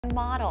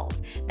models.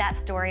 That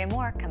story and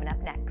more coming up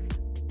next.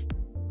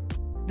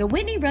 The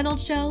Whitney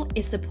Reynolds Show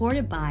is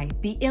supported by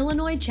the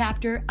Illinois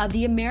chapter of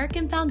the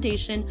American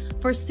Foundation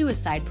for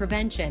Suicide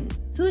Prevention,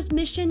 whose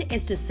mission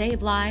is to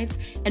save lives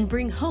and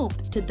bring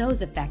hope to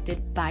those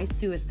affected by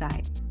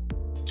suicide.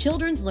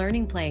 Children's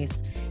Learning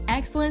Place,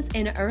 excellence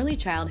in early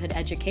childhood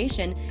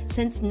education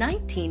since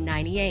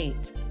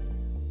 1998.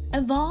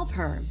 Evolve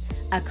Her,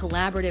 a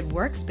collaborative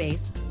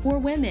workspace for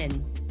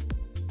women.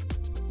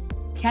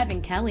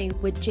 Kevin Kelly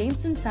with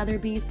Jameson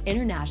Sotheby's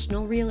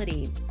International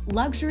Realty.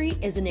 Luxury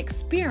is an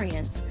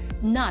experience,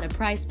 not a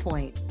price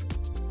point.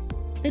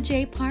 The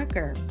J.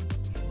 Parker,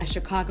 a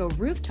Chicago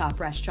rooftop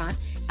restaurant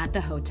at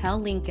the Hotel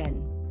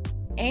Lincoln.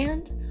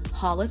 And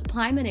Hollis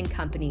Plyman &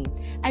 Company,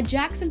 a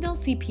Jacksonville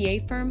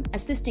CPA firm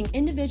assisting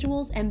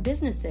individuals and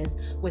businesses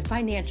with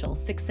financial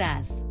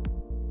success.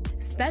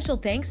 Special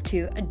thanks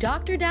to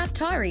Dr.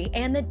 Daftari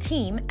and the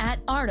team at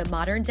Art of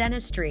Modern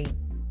Dentistry.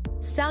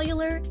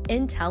 Cellular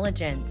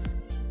Intelligence.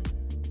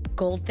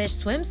 Goldfish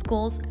Swim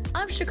Schools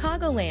of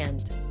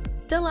Chicagoland.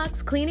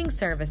 Deluxe Cleaning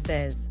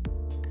Services.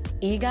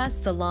 Iga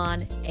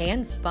Salon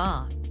and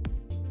Spa.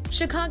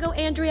 Chicago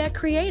Andrea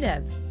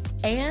Creative.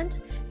 And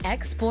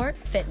Export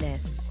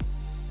Fitness.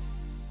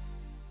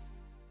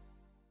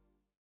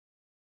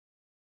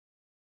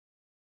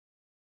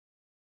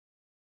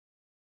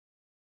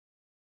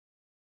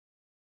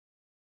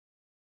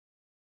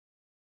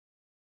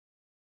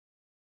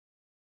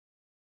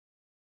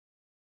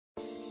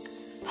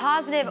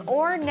 Positive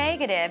or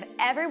negative,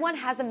 everyone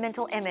has a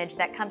mental image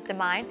that comes to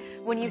mind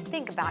when you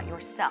think about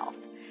yourself.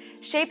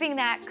 Shaping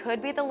that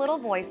could be the little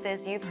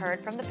voices you've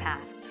heard from the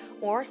past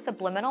or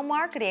subliminal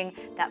marketing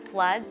that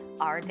floods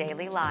our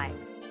daily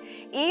lives.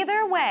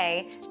 Either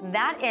way,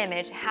 that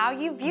image, how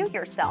you view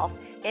yourself,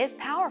 is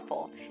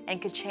powerful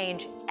and could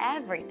change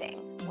everything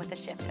with a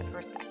shift of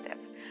perspective.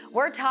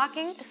 We're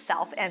talking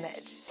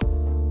self-image.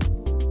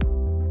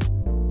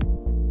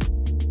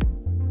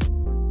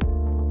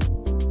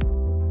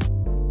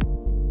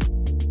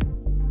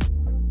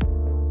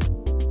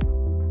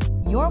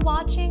 You're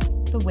watching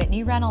The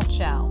Whitney Reynolds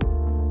Show.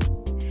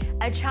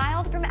 A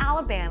child from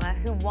Alabama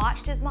who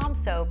watched his mom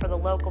sew for the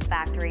local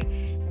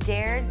factory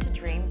dared to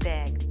dream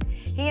big.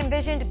 He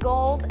envisioned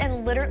goals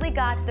and literally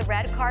got to the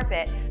red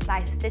carpet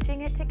by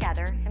stitching it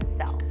together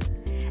himself.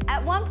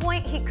 At one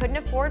point, he couldn't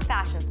afford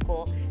fashion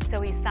school,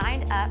 so he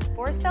signed up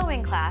for a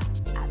sewing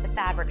class at the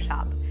fabric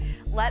shop.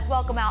 Let's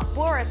welcome out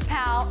Boris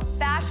Powell,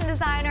 fashion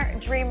designer,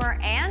 dreamer,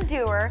 and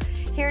doer,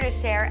 here to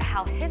share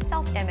how his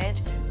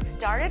self-image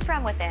started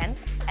from within,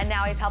 and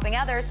now he's helping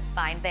others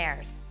find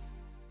theirs.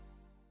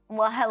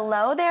 Well,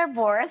 hello there,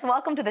 Boris.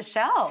 Welcome to the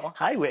show.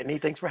 Hi, Whitney.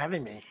 Thanks for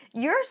having me.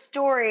 Your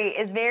story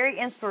is very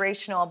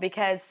inspirational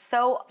because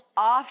so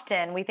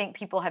often we think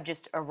people have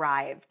just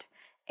arrived,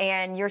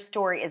 and your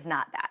story is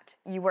not that.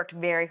 You worked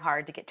very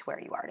hard to get to where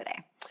you are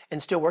today. And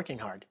still working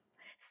hard.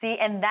 See,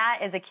 and that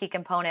is a key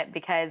component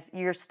because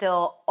you're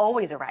still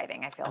always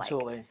arriving, I feel like.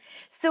 Absolutely.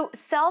 So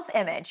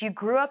self-image, you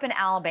grew up in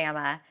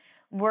Alabama.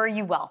 Were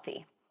you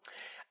wealthy?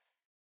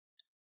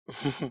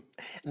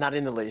 Not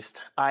in the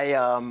least.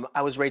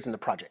 I was raised in the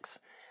projects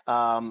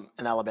in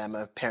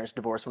Alabama. Parents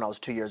divorced when I was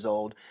 2 years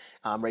old.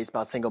 Raised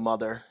by a single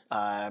mother.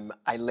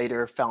 I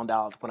later found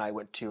out when I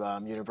went to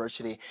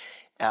university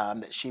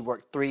that she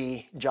worked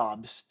 3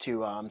 jobs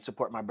to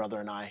support my brother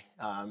and I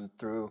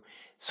through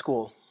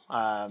school.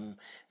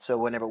 So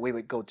whenever we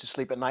would go to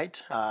sleep at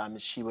night,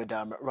 she would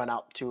run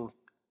out to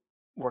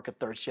work a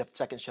third shift,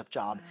 second shift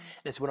job.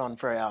 This went on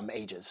for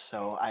ages.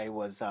 So I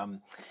was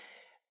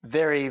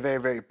very, very,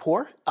 very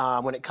poor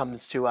when it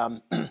comes to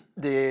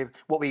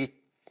what we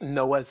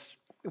know as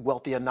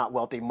wealthy and not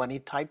wealthy money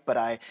type, but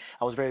I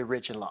was very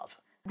rich in love.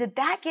 Did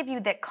that give you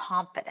that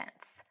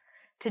confidence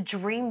to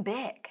dream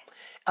big?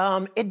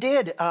 It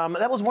did.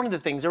 That was one of the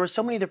things. There were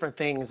so many different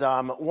things.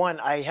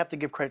 One, I have to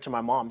give credit to my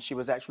mom. She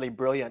was actually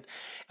brilliant,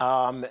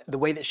 the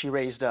way that she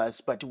raised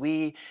us. But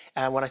we,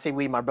 when I say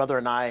we, my brother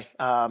and I,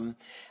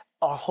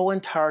 our whole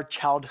entire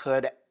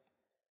childhood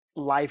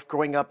life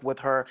growing up with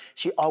her,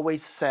 she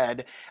always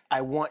said,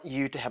 I want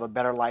you to have a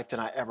better life than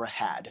I ever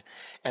had.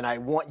 And I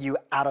want you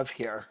out of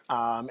here.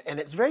 And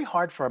it's very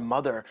hard for a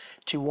mother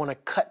to want to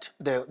cut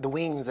the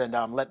wings and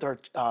let their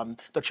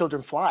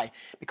children fly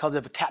because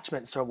of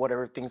attachments or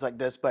whatever, things like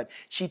this. But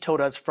she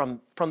told us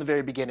from the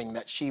very beginning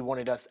that she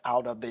wanted us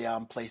out of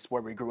the place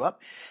where we grew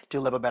up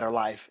to live a better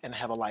life and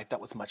have a life that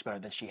was much better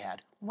than she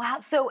had. Wow.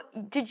 So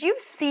did you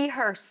see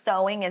her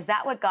sewing? Is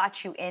that what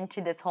got you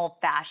into this whole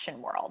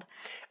fashion world?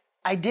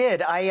 I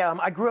did.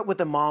 I grew up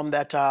with a mom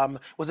that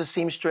was a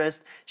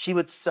seamstress. She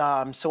would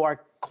sew our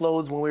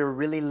clothes when we were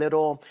really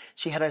little.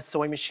 She had a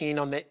sewing machine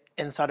on the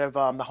inside of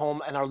the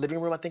home, in our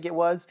living room, I think it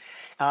was.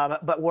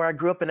 But where I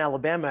grew up in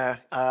Alabama,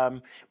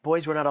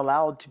 boys were not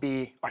allowed to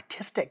be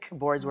artistic.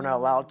 Boys were not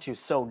allowed to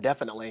sew,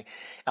 definitely.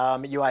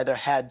 You either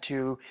had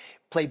to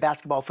play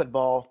basketball,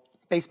 football,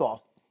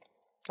 baseball.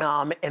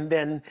 And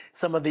then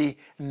some of the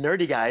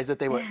nerdy guys that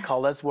they would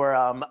call us were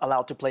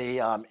allowed to play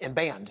in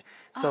band.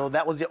 So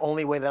that was the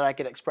only way that I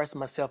could express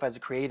myself as a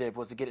creative,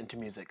 was to get into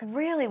music.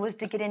 Really was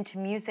to get into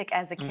music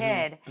as a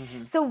kid.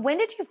 So when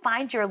did you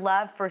find your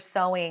love for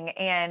sewing?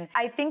 And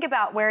I think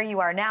about where you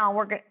are now.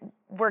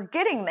 We're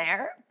getting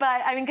there,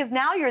 but I mean, because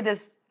now you're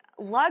this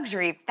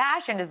luxury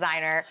fashion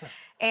designer,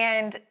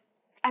 and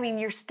I mean,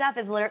 your stuff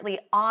is literally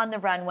on the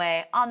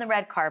runway, on the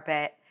red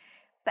carpet.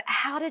 But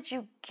how did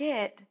you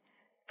get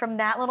from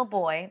that little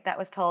boy that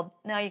was told,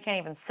 no, you can't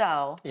even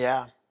sew?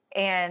 Yeah.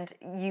 And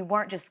you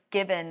weren't just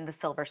given the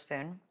silver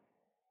spoon.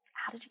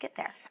 How did you get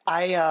there?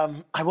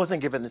 I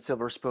wasn't given the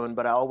silver spoon,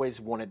 but I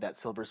always wanted that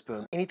silver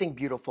spoon. Anything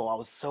beautiful, I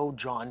was so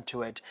drawn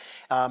to it.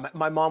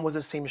 My mom was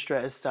a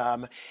seamstress.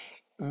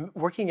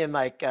 Working in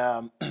like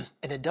an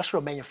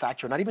industrial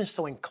manufacturer, not even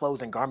sewing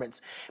clothes and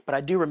garments, but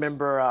I do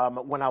remember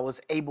when I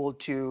was able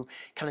to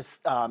kind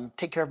of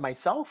take care of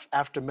myself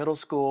after middle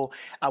school,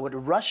 I would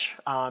rush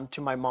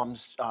to my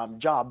mom's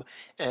job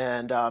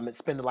and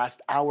spend the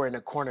last hour in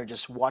a corner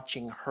just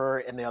watching her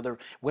and the other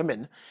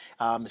women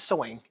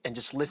sewing and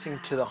just listening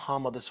to the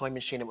hum of the sewing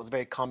machine. It was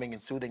very calming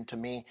and soothing to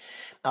me.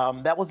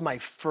 That was my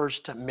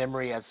first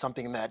memory as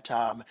something that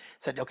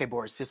said, okay,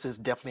 Boris, this is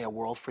definitely a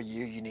world for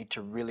you. You need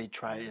to really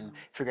try and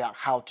figure out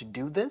how to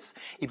do this,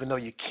 even though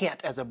you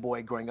can't as a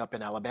boy growing up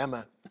in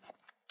Alabama.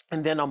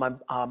 And then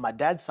on my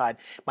dad's side,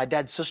 my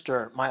dad's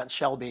sister, my Aunt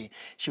Shelby,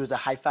 she was a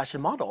high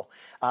fashion model.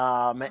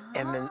 And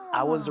then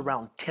I was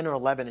around 10 or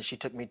 11 and she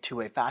took me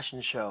to a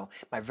fashion show,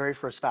 my very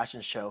first fashion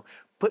show,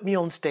 put me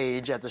on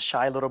stage as a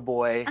shy little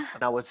boy.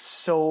 And I was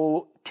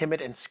so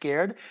timid and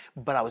scared,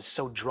 but I was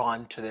so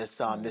drawn to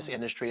this this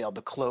industry of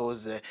the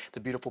clothes, the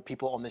beautiful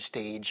people on the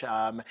stage.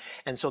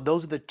 And so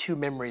those are the two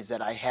memories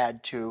that I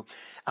had to,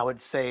 I would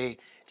say,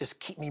 just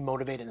keep me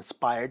motivated and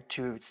inspired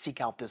to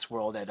seek out this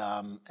world at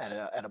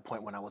a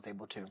point when I was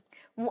able to.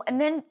 Well, and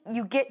then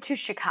you get to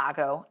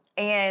Chicago,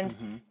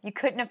 and you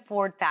couldn't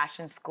afford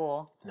fashion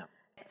school. No.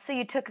 So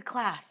you took a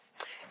class.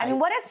 I mean,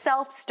 what a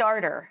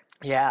self-starter.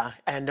 Yeah,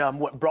 and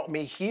what brought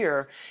me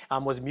here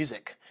was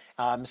music.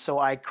 So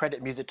I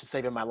credit music to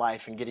saving my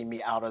life and getting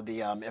me out of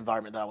the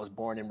environment that I was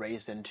born and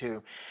raised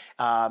into.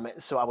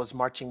 So I was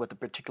marching with a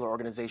particular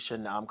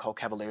organization called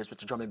Cavaliers, which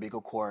is a drum and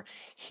bugle corps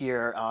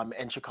here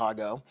in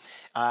Chicago.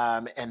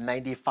 And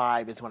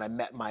 95 is when I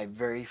met my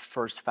very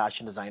first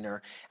fashion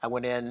designer. I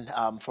went in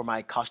for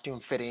my costume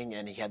fitting,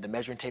 and he had the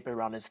measuring tape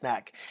around his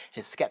neck,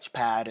 his sketch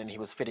pad, and he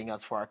was fitting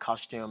us for our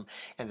costume.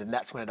 And then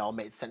that's when it all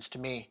made sense to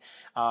me.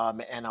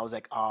 And I was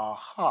like,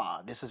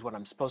 aha, this is what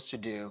I'm supposed to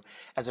do.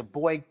 As a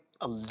boy,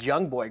 a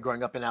young boy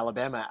growing up in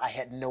Alabama, I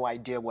had no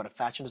idea what a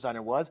fashion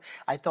designer was.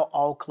 I thought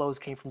all clothes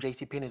came from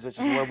JCPenney's, which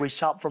is where we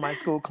shop for my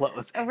school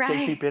clothes,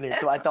 Right. JCPenney.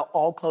 So I thought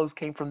all clothes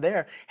came from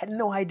there. Had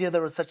no idea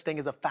there was such thing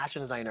as a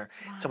fashion designer.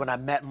 Wow. So when I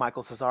met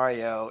Michael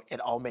Cesario, it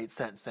all made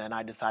sense. And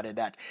I decided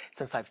that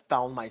since I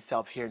found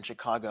myself here in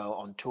Chicago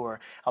on tour,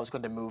 I was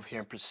going to move here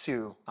and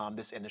pursue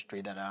this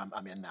industry that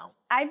I'm in now.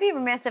 I'd be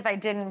remiss if I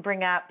didn't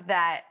bring up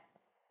that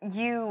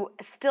you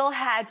still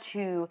had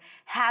to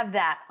have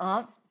that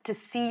oomph to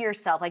see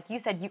yourself. Like you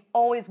said, you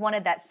always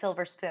wanted that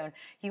silver spoon.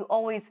 You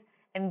always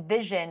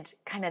envisioned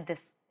kind of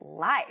this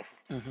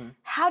life.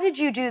 How did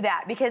you do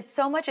that? Because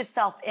so much of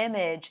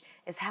self-image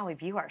is how we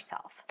view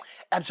ourselves.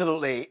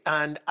 Absolutely.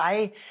 And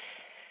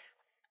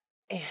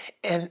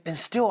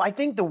still, I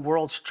think the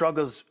world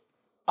struggles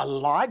a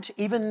lot,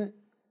 even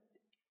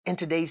in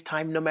today's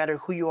time, no matter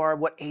who you are,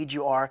 what age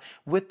you are,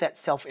 with that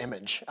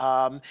self-image.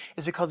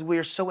 It's because we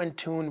are so in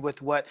tune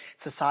with what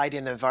society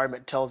and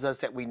environment tells us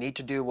that we need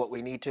to do, what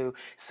we need to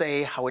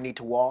say, how we need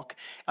to walk,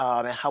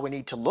 and how we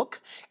need to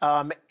look.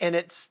 And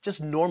it's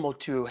just normal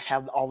to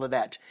have all of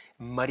that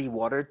muddy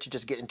water to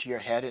just get into your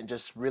head and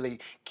just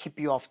really keep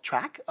you off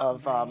track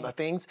of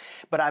things.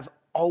 But I've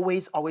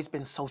always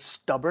been so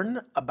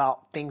stubborn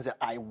about things that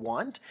I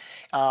want,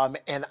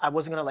 and I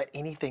wasn't going to let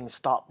anything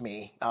stop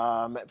me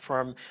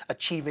from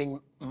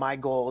achieving my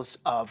goals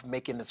of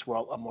making this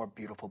world a more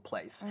beautiful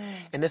place.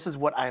 And this is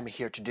what I'm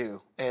here to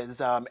do,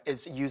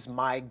 is use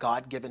my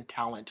God-given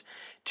talent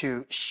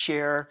to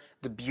share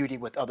the beauty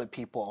with other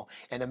people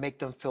and to make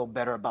them feel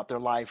better about their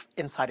life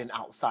inside and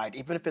outside,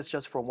 even if it's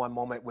just for one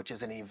moment, which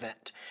is an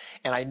event.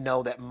 And I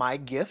know that my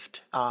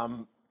gift,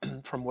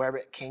 from wherever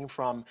it came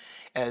from,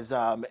 is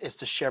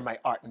to share my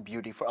art and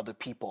beauty for other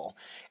people.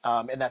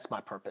 And that's my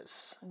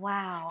purpose.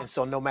 Wow. And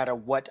so no matter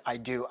what I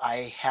do,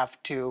 I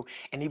have to,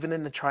 and even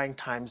in the trying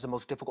times, the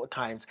most difficult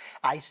times,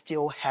 I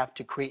still have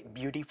to create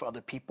beauty for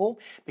other people,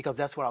 because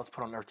that's what I was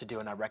put on earth to do,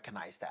 and I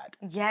recognize that.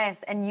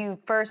 Yes, and you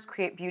first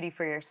create beauty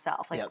for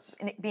yourself, like Yes.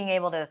 being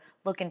able to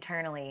look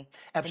internally,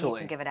 Absolutely.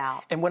 then you can give it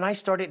out. And when I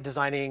started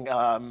designing,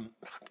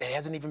 it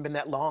hasn't even been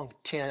that long.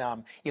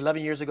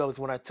 11 years ago is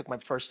when I took my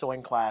first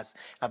sewing class.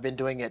 I've been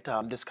doing it,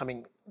 this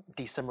coming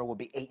December will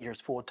be 8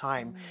 years full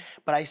time.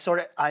 But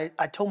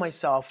I told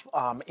myself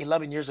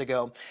 11 years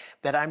ago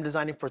that I'm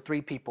designing for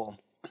 3 people,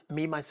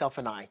 me, myself,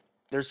 and I.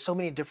 There's so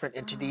many different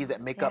entities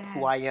that make up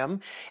who I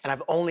am. And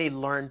I've only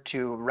learned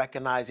to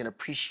recognize and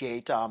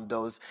appreciate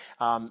those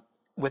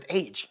with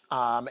age.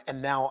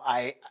 And now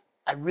I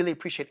really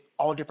appreciate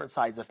all different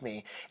sides of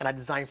me, and I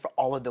design for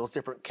all of those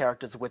different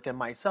characters within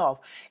myself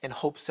in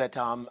hopes that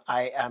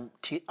I am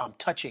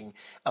touching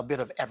a bit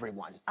of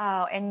everyone.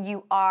 Oh, and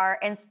you are.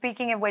 And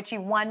speaking of which, you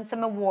won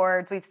some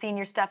awards. We've seen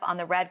your stuff on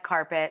the red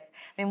carpet.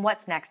 I mean,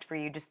 what's next for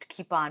you? Just to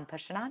keep on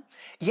pushing on?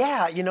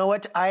 Yeah, you know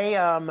what?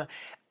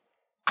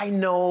 I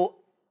know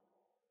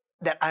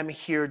that I'm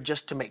here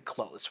just to make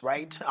clothes,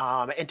 right?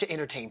 And to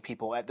entertain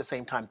people at the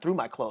same time through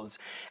my clothes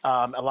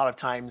a lot of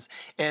times.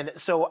 And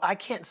so I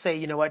can't say,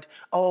 you know what,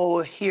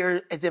 oh,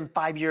 here, it's in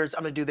 5 years,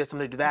 I'm gonna do this, I'm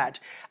gonna do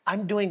that.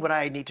 I'm doing what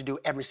I need to do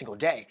every single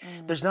day.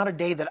 There's not a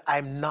day that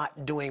I'm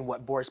not doing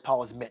what Boris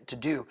Paul is meant to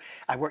do.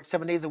 I work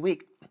 7 days a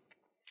week.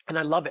 And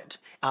I love it.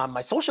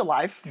 My social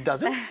life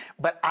doesn't,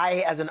 but I,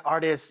 as an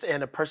artist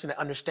and a person that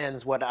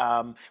understands what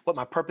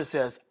my purpose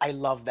is, I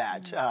love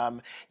that.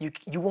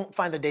 You won't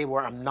find the day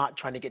where I'm not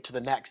trying to get to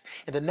the next.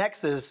 And the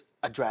next is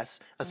a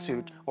dress, a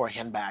suit, or a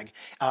handbag.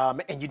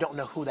 And you don't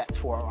know who that's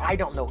for. Or I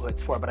don't know who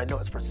it's for, but I know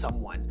it's for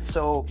someone.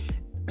 So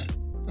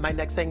my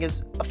next thing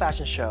is a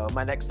fashion show.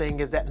 My next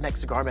thing is that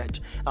next garment.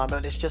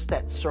 And it's just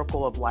that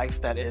circle of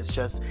life that is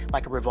just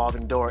like a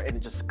revolving door, and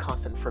it's just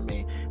constant for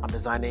me. I'm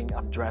designing,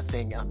 I'm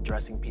dressing, and I'm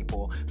dressing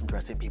people. I'm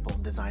dressing people,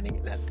 I'm designing,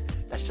 and that's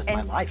just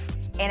my life.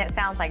 And it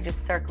sounds like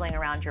just circling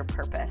around your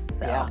purpose.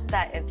 So yeah.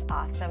 That is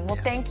awesome. Well,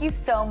 thank you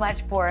so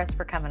much, Boris,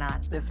 for coming on.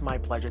 It's my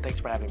pleasure. Thanks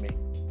for having me.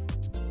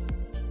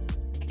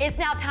 It's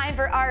now time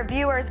for our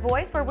viewer's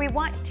voice, where we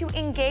want to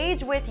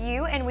engage with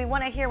you and we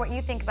want to hear what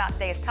you think about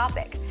today's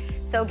topic.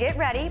 So get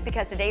ready,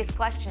 because today's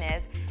question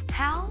is,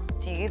 how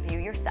do you view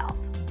yourself?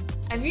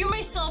 I view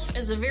myself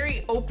as a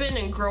very open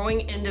and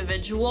growing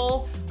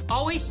individual,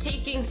 always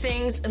taking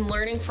things and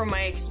learning from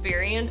my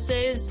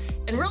experiences,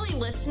 and really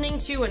listening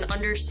to and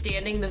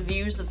understanding the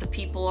views of the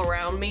people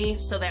around me,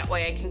 so that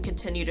way I can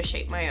continue to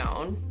shape my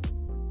own.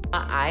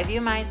 I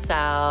view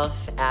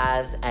myself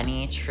as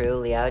any true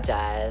Leo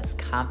does,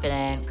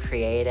 confident,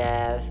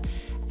 creative,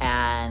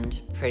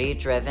 and pretty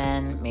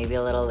driven, maybe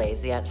a little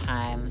lazy at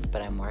times,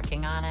 but I'm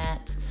working on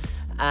it.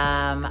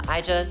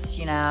 I just,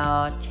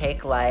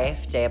 take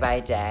life day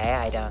by day.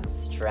 I don't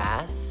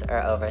stress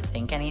or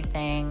overthink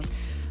anything,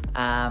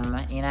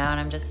 and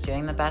I'm just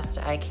doing the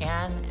best I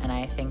can, and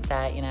I think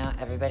that,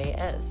 everybody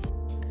is.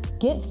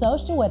 Get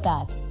social with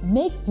us.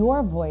 Make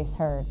your voice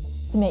heard.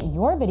 Submit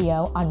your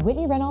video on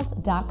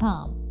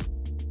WhitneyReynolds.com.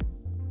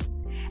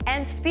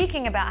 And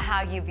speaking about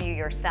how you view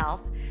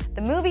yourself,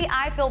 the movie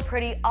I Feel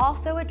Pretty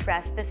also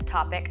addressed this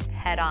topic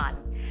head on.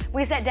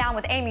 We sat down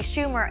with Amy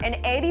Schumer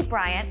and Aidy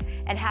Bryant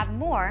and have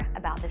more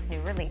about this new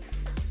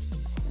release.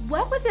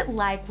 What was it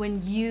like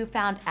when you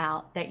found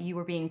out that you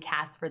were being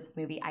cast for this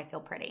movie, I Feel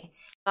Pretty?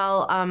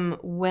 Well,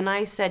 when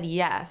I said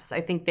yes,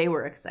 I think they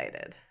were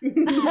excited.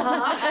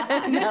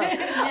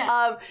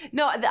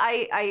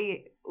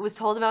 I was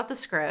told about the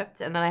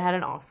script, and then I had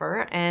an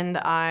offer, and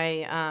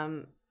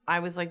I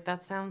was like,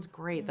 that sounds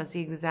great. That's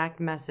the exact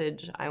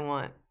message I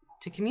want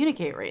to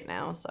communicate right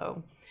now.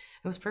 So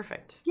it was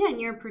perfect. Yeah, and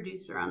you're a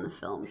producer on the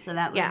film, so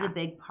that was a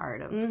big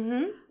part of,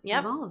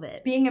 of all of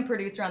it. Being a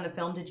producer on the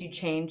film, did you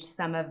change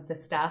some of the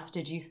stuff?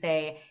 Did you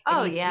say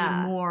it needs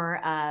to be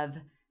more of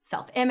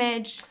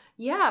self-image?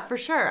 Yeah, for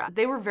sure.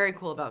 They were very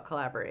cool about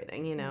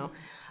collaborating,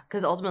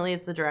 because ultimately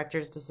it's the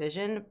director's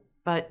decision.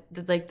 But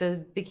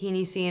the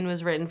bikini scene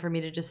was written for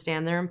me to just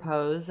stand there and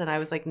pose, and I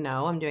was like,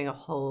 no, I'm doing a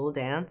whole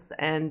dance.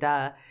 And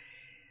I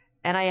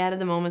added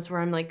the moments where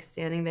I'm like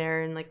standing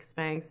there in like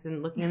Spanx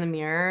and looking in the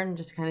mirror and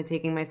just kind of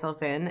taking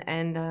myself in.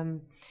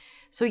 And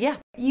so, yeah.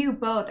 You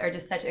both are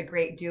just such a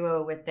great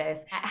duo with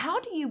this. How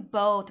do you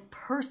both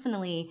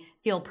personally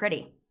feel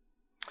pretty?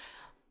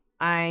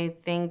 I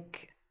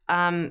think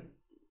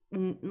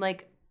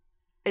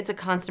it's a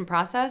constant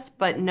process,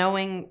 but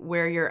knowing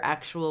where your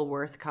actual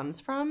worth comes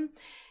from,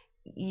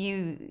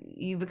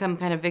 you become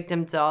kind of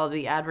victim to all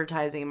the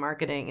advertising and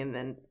marketing, and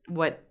then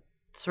what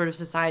sort of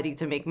society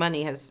to make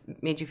money has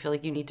made you feel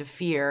like you need to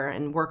fear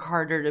and work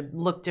harder to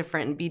look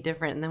different and be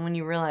different. And then when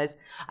you realize,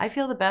 I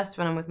feel the best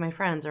when I'm with my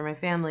friends or my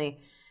family,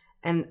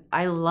 and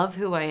I love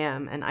who I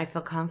am and I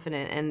feel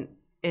confident, and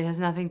it has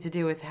nothing to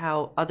do with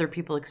how other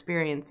people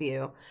experience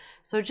you.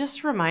 So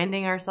just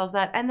reminding ourselves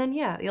that, and then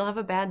you'll have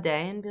a bad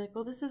day and be like,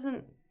 well, this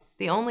isn't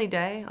the only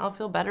day. I'll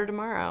feel better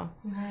tomorrow.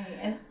 Right.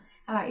 And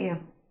how about you?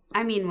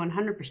 I mean,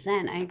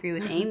 100%. I agree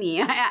with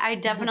Amy. I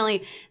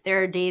definitely,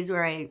 there are days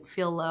where I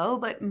feel low,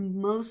 but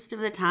most of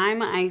the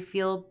time I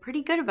feel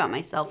pretty good about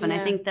myself. And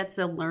I think that's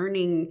a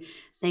learning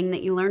thing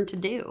that you learn to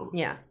do.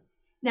 Yeah.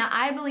 Now,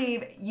 I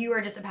believe you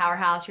are just a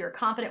powerhouse. You're a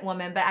confident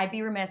woman, but I'd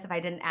be remiss if I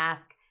didn't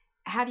ask,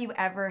 have you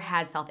ever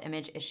had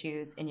self-image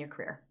issues in your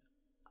career?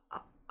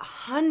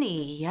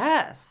 Honey,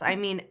 yes. I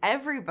mean,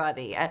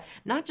 everybody,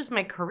 not just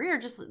my career,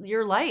 just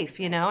your life,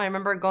 I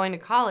remember going to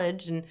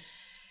college, and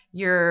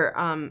you're,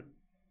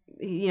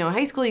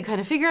 high school, you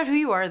kind of figure out who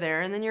you are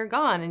there, and then you're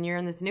gone and you're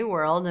in this new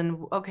world,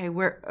 and okay,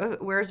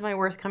 where's my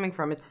worth coming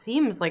from? It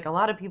seems like a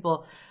lot of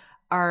people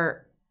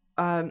are,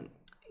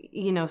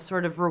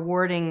 sort of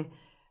rewarding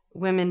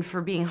women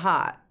for being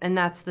hot, and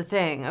that's the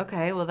thing.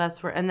 Okay, well,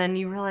 that's where, and then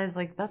you realize,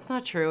 like, that's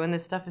not true, and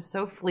this stuff is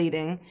so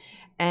fleeting,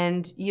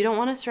 and you don't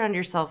want to surround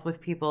yourself with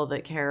people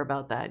that care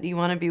about that. You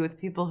want to be with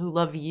people who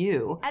love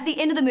you. At the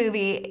end of the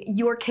movie,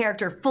 your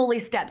character fully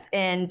steps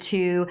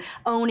into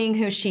owning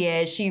who she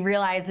is. She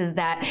realizes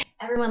that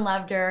everyone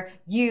loved her.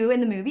 You in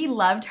the movie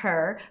loved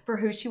her for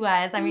who she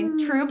was. I mean,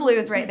 true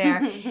blues right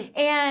there.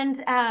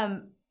 And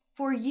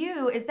for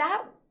you, is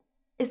that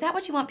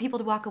what you want people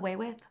to walk away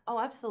with? Oh,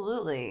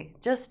 absolutely.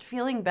 Just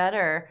feeling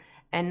better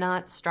and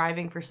not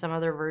striving for some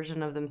other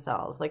version of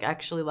themselves, like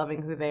actually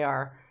loving who they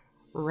are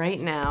right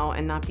now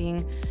and not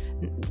being,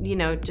 you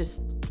know,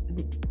 just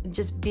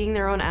being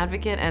their own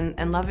advocate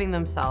and loving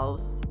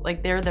themselves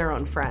like they're their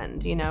own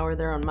friend, you know, or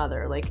their own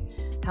mother. Like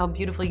how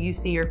beautiful you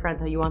see your friends,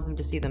 how you want them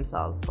to see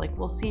themselves. Like,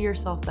 well, see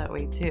yourself that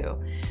way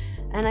too.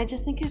 And I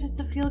just think it's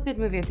a feel-good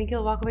movie. I think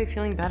you'll walk away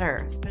feeling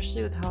better,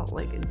 especially with how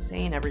like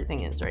insane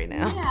everything is right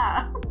now.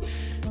 Yeah.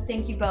 Well,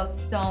 thank you both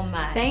so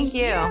much. Thank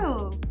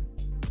you.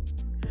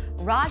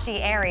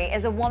 Raji Airy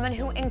is a woman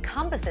who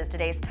encompasses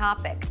today's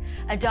topic.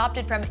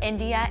 Adopted from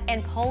India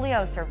and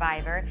polio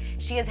survivor,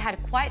 she has had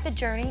quite the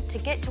journey to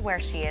get to where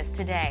she is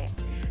today.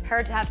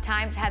 Her tough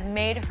times have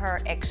made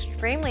her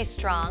extremely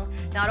strong,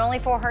 not only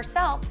for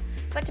herself,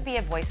 but to be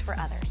a voice for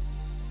others.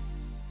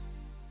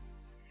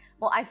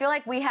 Well, I feel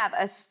like we have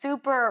a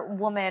super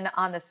woman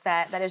on the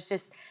set that is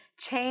just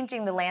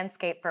changing the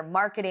landscape for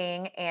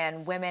marketing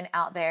and women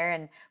out there.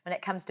 And when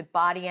it comes to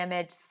body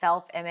image,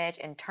 self-image,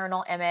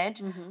 internal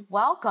image,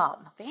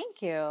 welcome.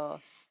 Thank you.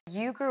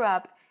 You grew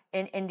up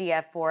in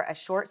India for a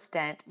short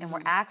stint and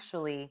were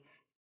actually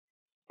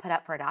put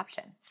up for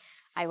adoption.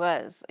 I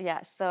was,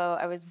 yeah. So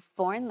I was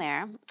born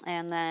there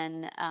and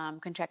then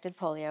contracted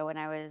polio when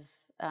I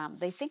was,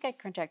 they think I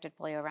contracted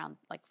polio around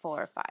like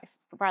 4 or 5,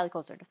 probably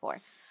closer to 4.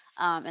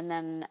 And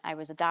then I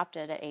was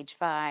adopted at age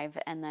 5,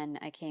 and then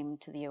I came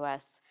to the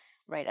U.S.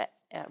 right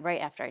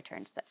after I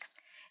turned 6.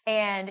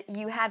 And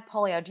you had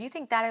polio. Do you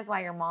think that is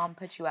why your mom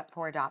put you up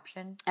for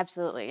adoption?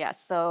 Absolutely,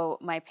 yes. So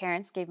my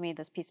parents gave me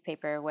this piece of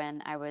paper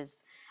when I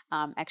was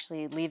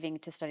actually leaving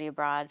to study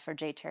abroad for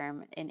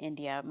J-term in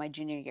India my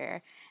junior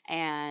year.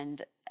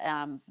 And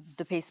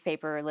the piece of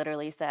paper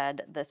literally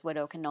said, this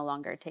widow can no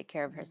longer take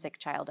care of her sick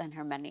child and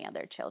her many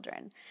other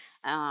children.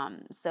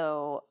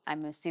 So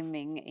I'm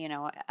assuming, you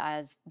know,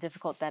 as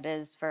difficult that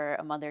is for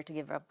a mother to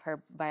give up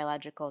her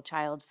biological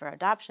child for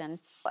adoption,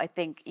 I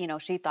think, you know,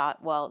 she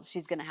thought, well,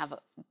 she's going to have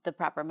the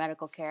proper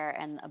medical care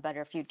and a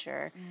better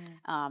future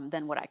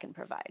than what I can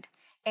provide.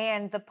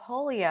 And the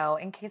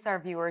polio, in case our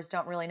viewers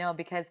don't really know,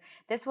 because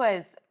this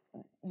was,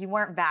 you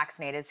weren't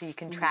vaccinated, so you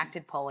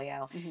contracted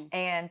polio.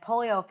 And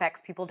polio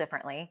affects people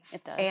differently.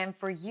 It does. And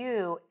for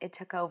you, it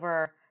took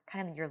over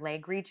kind of your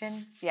leg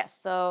region? Yes,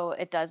 so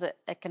it does. It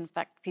can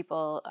affect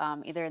people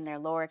either in their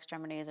lower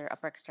extremities or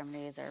upper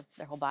extremities or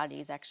their whole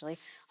bodies, actually.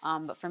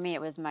 But for me,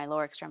 it was my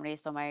lower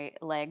extremities, so my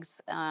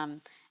legs.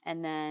 And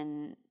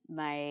then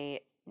my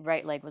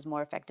right leg was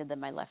more affected than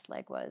my left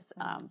leg was.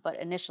 But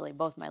initially,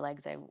 both my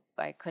legs,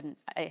 I couldn't,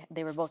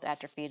 they were both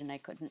atrophied and I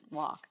couldn't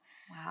walk.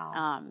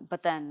 Wow.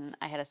 But then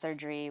I had a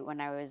surgery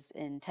when I was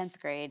in 10th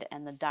grade,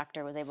 and the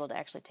doctor was able to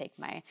actually take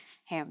my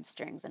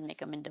hamstrings and make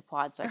them into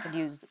quads so I could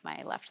use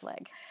my left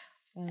leg.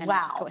 And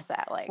Wow. with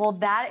that leg. Well,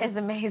 that is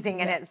amazing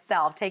in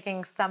itself,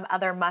 taking some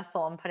other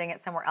muscle and putting it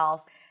somewhere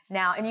else.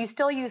 Now, and you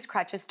still use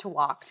crutches to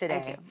walk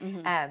today.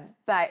 I do.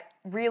 But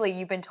really,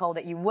 you've been told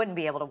that you wouldn't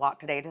be able to walk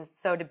today.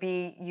 So to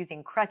be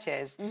using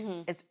crutches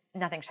is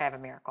nothing shy of a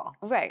miracle.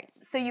 Right.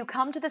 So you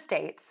come to the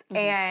States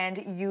and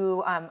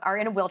you are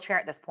in a wheelchair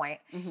at this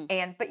point,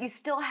 but you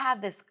still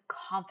have this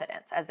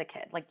confidence as a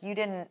kid. Like you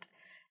didn't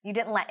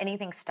let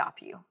anything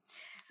stop you.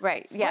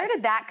 Right. Yes. Where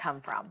did that come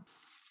from?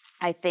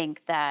 I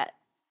think that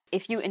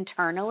if you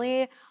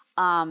internally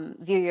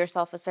view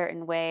yourself a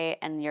certain way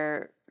and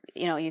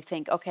you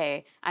think,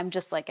 okay, I'm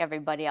just like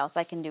everybody else.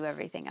 I can do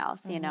everything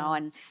else, you know?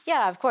 And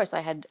yeah, of course I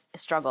had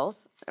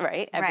struggles,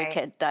 right? Every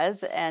kid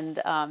does. And,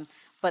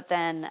 but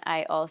then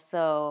I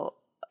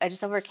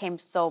just overcame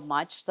so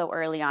much so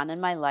early on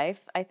in my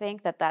life. I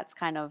think that that's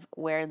kind of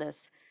where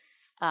this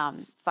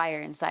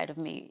fire inside of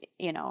me,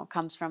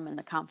 comes from, and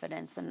the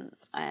confidence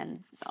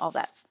and all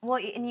that.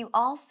 Well, and you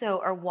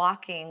also are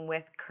walking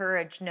with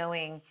courage,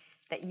 knowing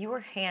that you were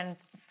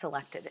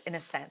hand-selected in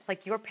a sense.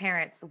 Like your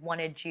parents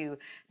wanted you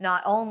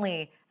not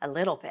only a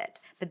little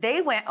bit, but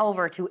they went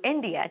over to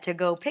India to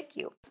go pick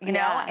you, you know?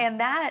 And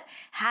that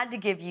had to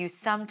give you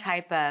some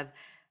type of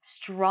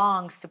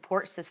strong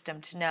support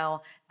system to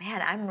know,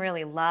 man, I'm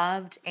really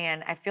loved.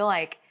 And I feel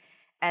like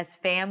as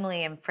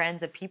family and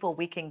friends of people,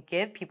 we can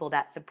give people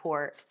that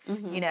support,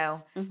 in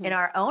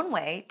our own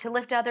way to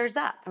lift others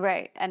up.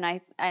 Right. And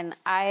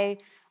I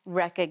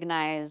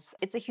recognize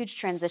it's a huge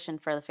transition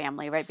for the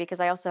family, right? Because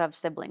I also have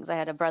siblings. I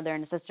had a brother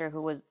and a sister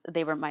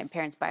they were my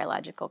parents'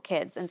 biological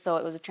kids. And so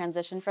it was a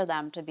transition for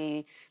them to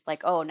be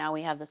like, oh, now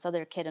we have this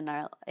other kid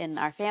in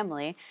our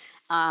family.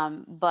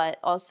 But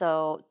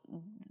also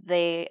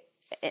the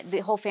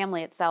whole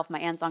family itself, my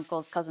aunts,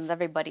 uncles, cousins,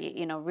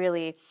 everybody,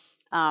 really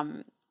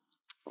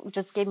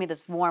just gave me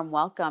this warm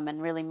welcome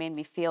and really made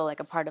me feel like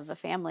a part of the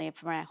family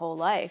for my whole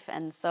life.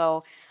 And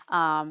so,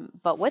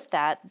 but with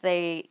that,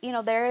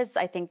 there is,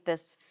 I think,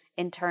 this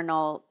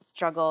internal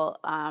struggle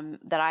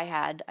that I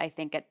had, I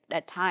think,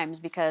 at times,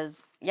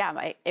 because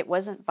it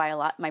wasn't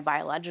my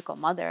biological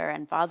mother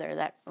and father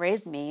that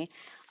raised me,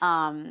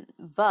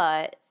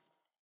 but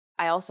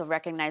I also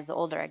recognized the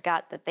older I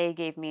got that they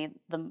gave me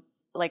the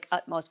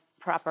utmost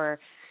proper,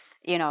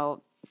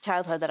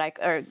 childhood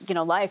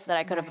life that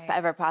I could have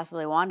ever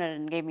possibly wanted,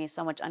 and gave me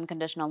so much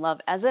unconditional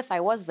love as if I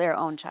was their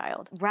own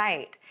child.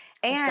 Right.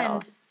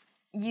 And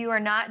you are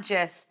not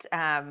just,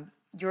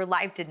 your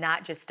life did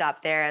not just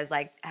stop there as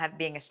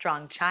being a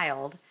strong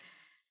child.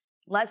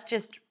 Let's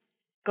just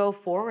go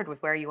forward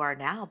with where you are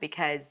now,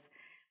 because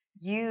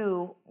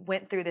you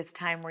went through this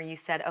time where you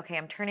said, okay,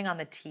 I'm turning on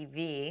the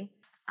TV,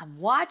 I'm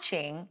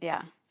watching,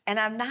 and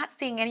I'm not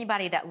seeing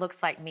anybody that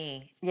looks like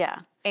me. Yeah.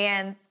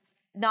 And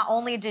not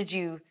only did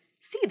you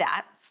see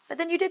that, but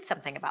then you did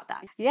something about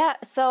that. Yeah,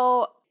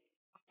 so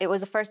it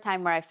was the first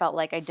time where I felt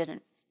like I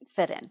didn't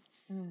fit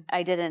in.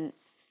 I didn't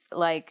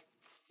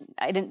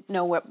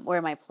know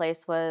where my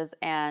place was,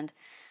 and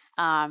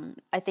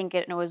I think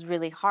it was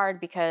really hard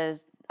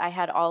because I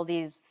had all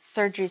these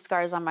surgery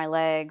scars on my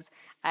legs.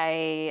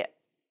 I,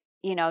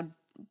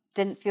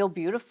 didn't feel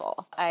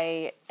beautiful.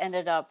 I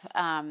ended up,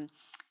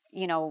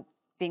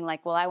 being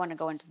like, well, I want to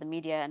go into the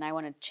media and I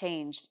want to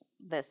change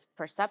this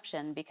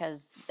perception,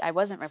 because I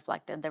wasn't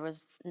reflected. There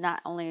was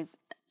not only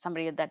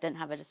somebody that didn't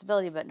have a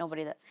disability, but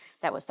nobody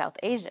that was South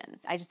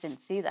Asian. I just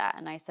didn't see that.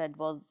 And I said,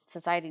 well,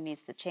 society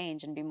needs to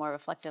change and be more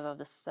reflective of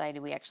the society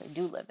we actually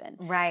do live in.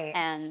 Right.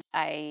 And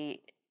I,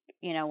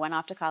 went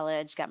off to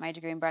college, got my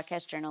degree in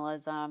broadcast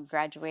journalism,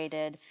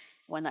 graduated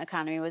when the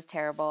economy was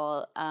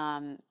terrible,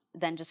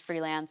 then just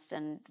freelanced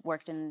and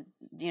worked in,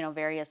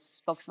 various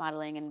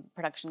spokesmodeling and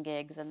production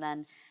gigs, and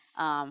then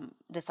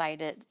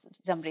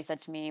somebody said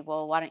to me,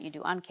 well, why don't you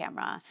do on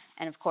camera?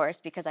 And of course,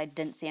 because I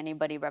didn't see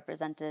anybody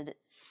represented,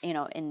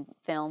 in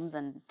films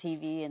and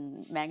TV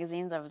and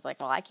magazines, I was like,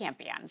 well, I can't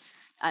be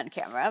on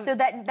camera. So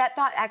that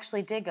thought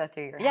actually did go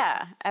through your head.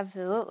 Yeah,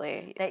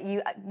 absolutely. That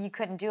you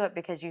couldn't do it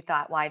because you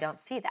thought, well, I don't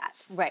see that.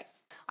 Right.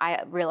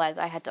 I realized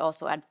I had to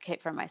also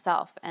advocate for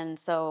myself. And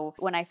so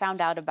when I found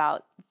out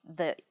about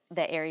the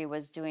area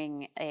was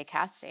doing a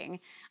casting,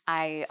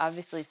 I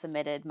obviously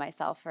submitted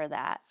myself for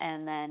that.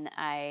 And then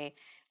I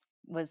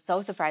was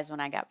so surprised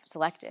when I got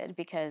selected,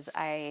 because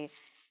I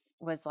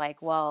was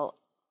like, well,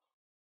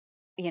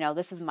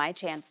 this is my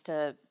chance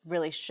to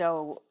really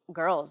show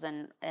girls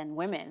and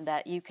women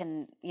that you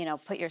can,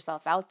 put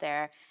yourself out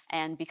there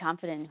and be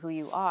confident in who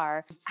you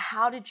are.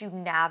 How did you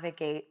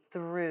navigate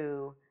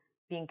through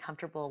being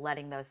comfortable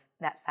letting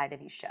that side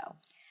of you show?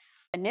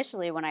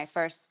 Initially, when I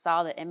first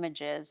saw the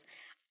images,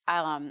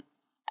 I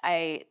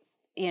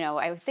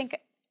think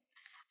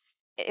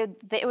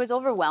it was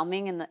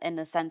overwhelming in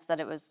the sense that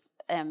it was,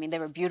 they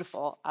were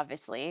beautiful,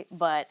 obviously,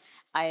 but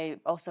I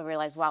also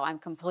realized, wow, I'm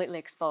completely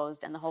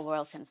exposed and the whole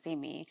world can see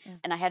me.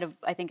 And I had,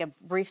 I think, a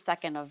brief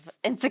second of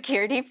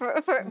insecurity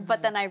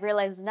but then I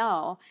realized,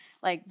 no,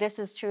 this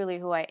is truly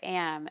who I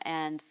am.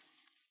 And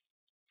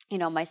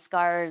my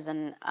scars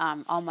and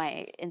all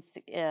my,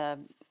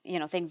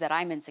 things that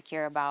I'm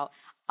insecure about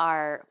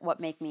are what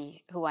make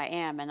me who I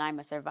am, and I'm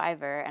a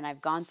survivor, and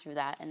I've gone through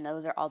that, and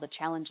those are all the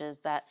challenges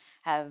that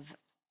have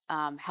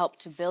helped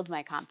to build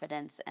my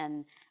confidence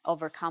and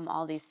overcome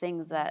all these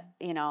things that,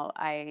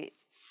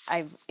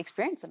 I've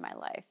experienced in my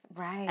life.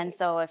 Right. And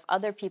so if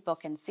other people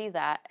can see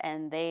that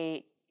and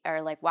they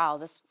are like, wow,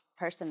 this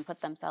person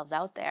put themselves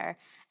out there,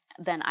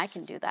 then I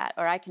can do that,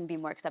 or I can be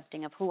more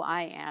accepting of who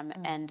I am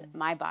and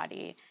my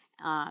body.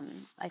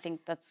 I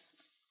think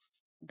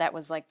that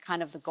was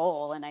kind of the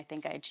goal, and I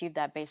think I achieved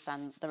that based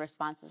on the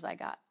responses I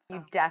got. So.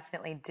 You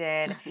definitely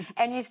did.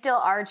 And you still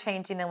are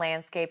changing the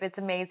landscape. It's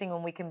amazing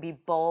when we can be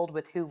bold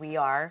with who we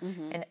are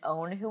and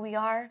own who we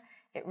are.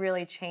 It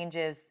really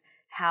changes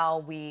how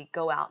we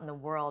go out in the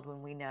world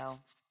when we know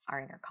our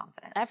inner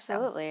confidence.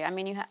 Absolutely.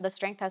 So. The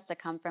strength has to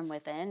come from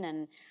within,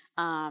 and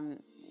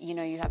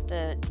you have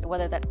to,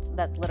 whether that's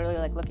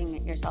literally looking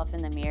at yourself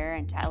in the mirror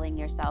and telling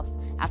yourself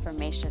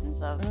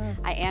affirmations of,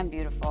 I am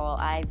beautiful,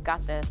 I've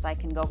got this, I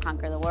can go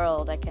conquer the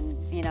world, I can,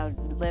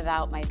 live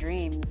out my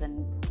dreams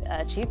and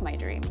achieve my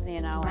dreams,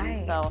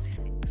 Right.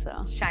 And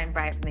so shine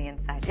bright from the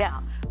inside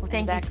out. Well,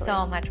 thank you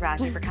so much,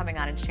 Raji, for coming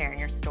on and sharing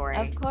your story.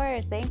 Of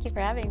course. Thank you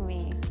for having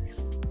me.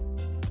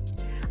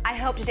 I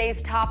hope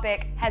today's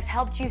topic has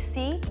helped you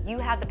see you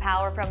have the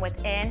power from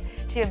within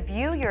to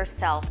view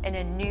yourself in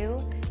a new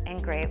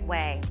and great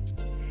way.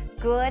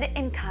 Good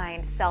and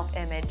kind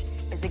self-image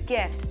is a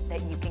gift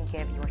that you can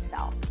give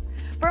yourself.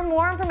 For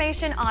more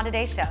information on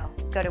today's show,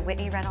 go to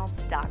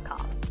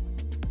WhitneyReynolds.com.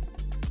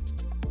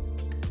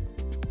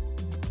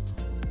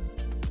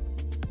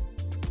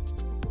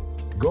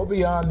 Go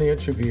beyond the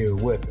interview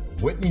with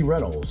Whitney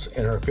Reynolds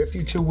in her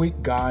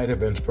 52-week guide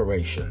of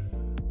inspiration.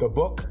 The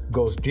book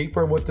goes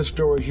deeper with the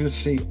stories you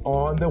see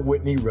on The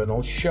Whitney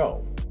Reynolds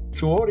Show.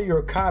 To order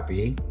your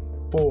copy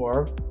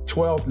for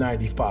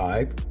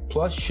 $12.95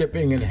 plus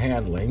shipping and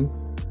handling,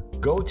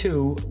 go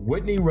to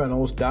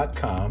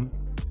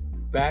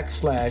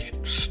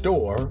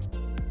whitneyreynolds.com/store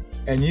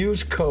and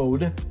use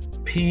code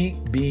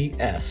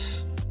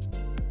PBS.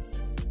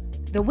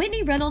 The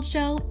Whitney Reynolds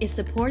Show is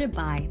supported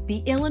by the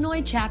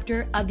Illinois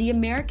chapter of the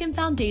American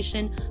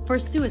Foundation for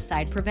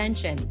Suicide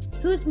Prevention,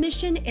 whose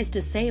mission is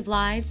to save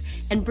lives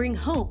and bring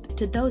hope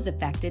to those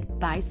affected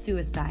by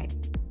suicide.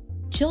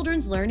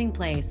 Children's Learning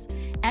Place,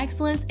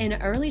 excellence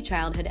in early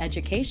childhood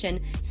education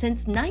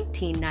since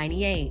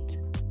 1998.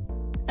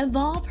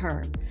 Evolve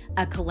Her,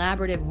 a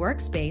collaborative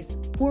workspace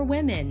for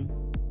women.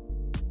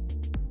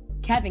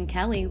 Kevin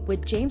Kelly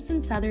with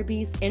Jameson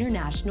Sotheby's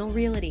International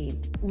Realty.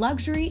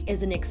 Luxury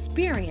is an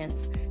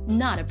experience,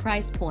 not a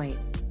price point.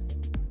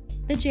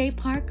 The J.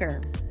 Parker,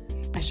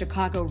 a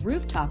Chicago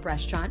rooftop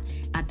restaurant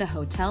at the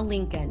Hotel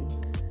Lincoln.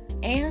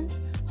 And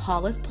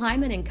Hollis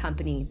Plyman &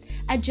 Company,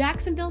 a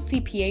Jacksonville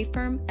CPA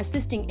firm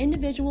assisting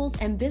individuals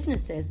and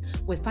businesses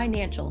with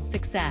financial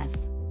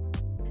success.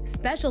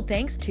 Special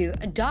thanks to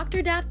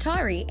Dr.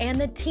 Daftari and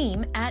the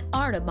team at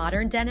Art of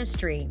Modern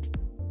Dentistry.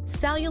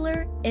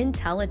 Cellular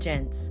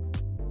Intelligence.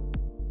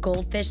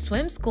 Goldfish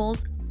Swim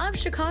Schools of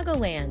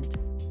Chicagoland.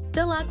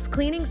 Deluxe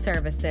Cleaning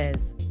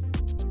Services.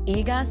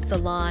 Iga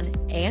Salon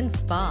and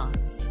Spa.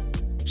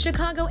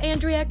 Chicago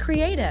Andrea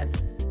Creative.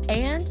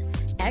 And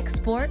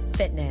Export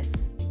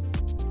Fitness.